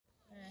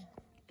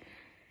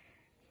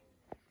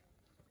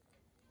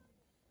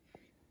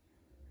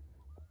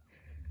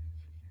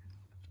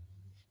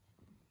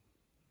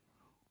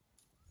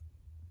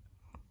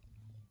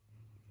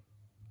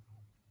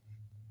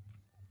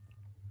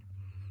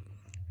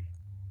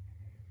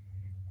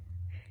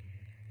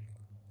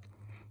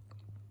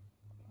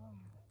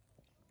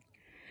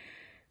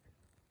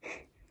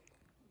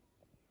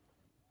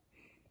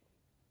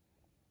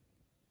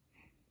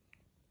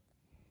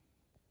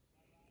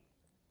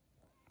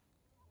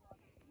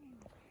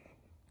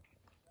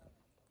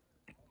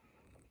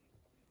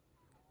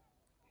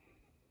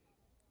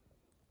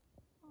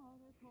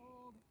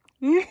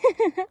It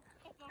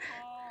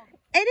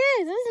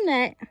is, isn't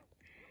it?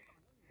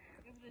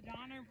 If the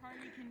Donner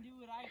Party can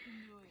do it, I can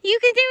do it. You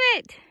can do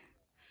it.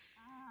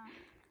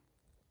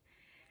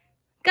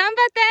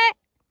 Ganbatte.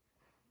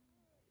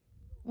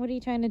 What are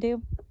you trying to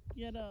do?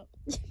 Get up.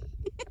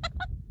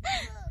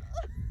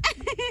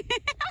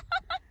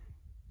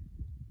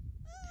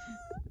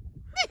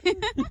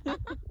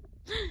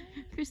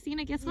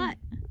 Christina, guess what?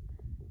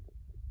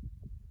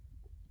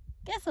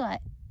 Guess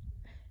what?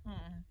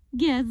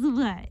 Guess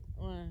what?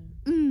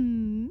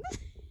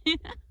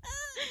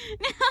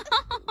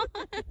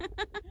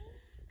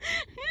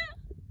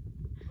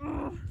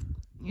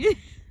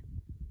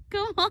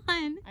 Come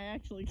on. I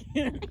actually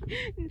can't.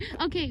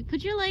 Okay,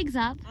 put your legs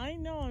up. I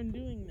know I'm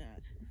doing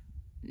that.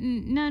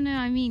 No,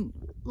 I mean,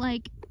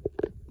 like,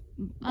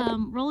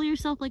 roll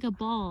yourself like a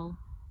ball.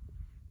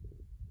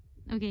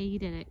 Okay, you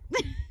did it.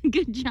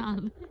 Good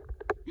job.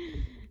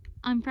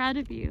 I'm proud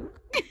of you.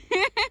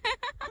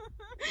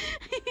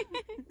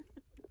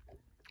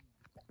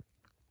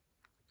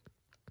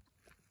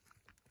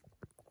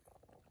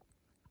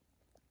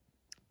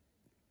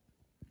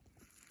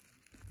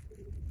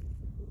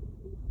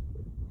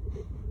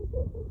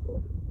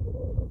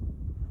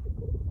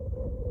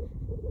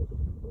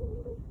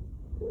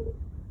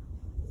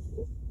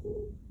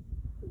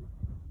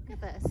 Look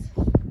at this.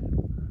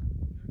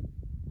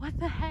 What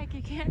the heck?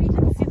 You can't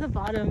even see the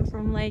bottom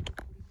from like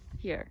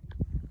here.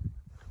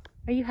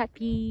 Are you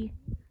happy?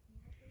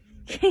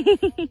 It's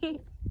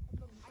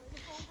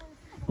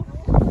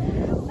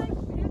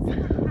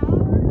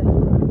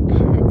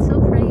so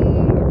pretty.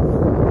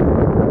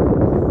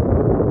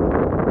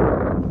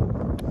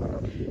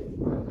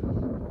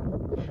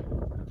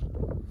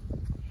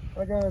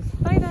 Bye guys.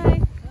 Bye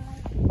bye.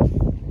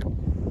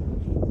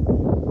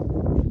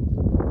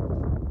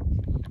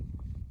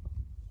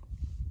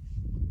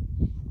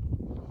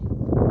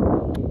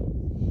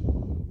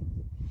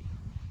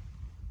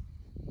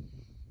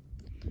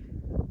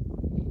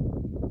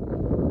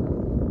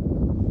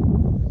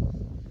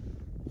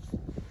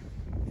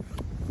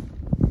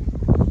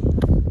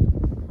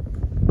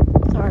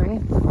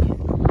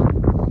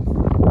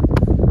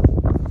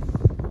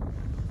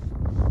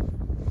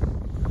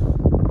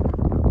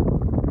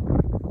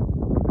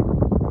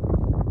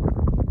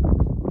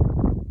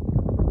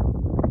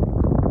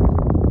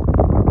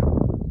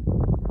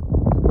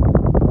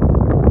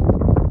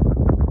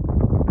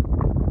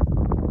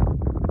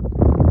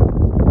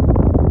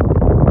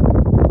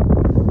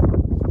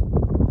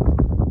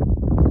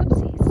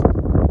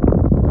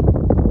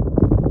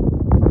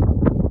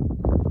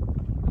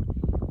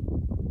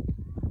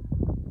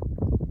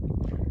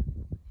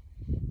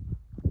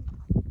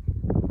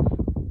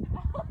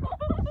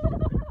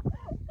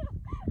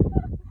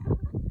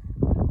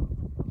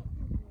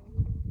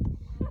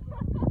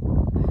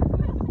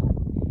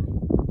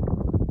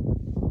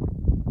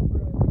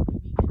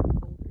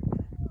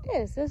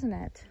 Is, isn't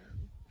it?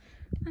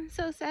 I'm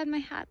so sad my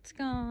hat's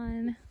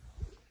gone.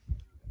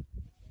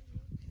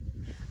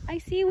 I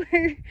see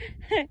where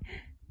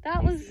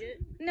that was.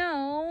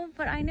 No,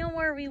 but I know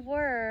where we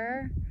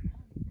were.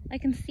 I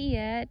can see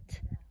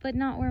it, but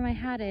not where my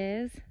hat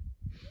is.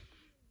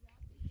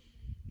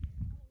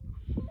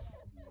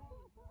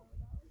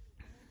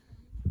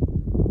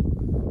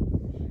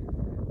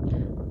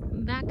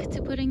 Back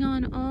to putting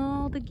on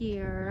all the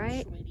gear,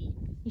 right?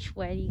 You're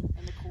sweaty.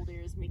 And the cold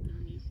air is making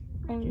me.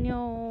 Oh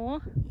no.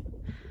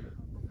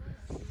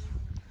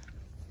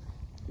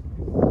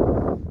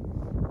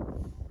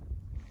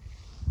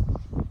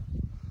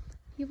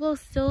 People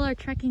still are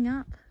trekking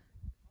up.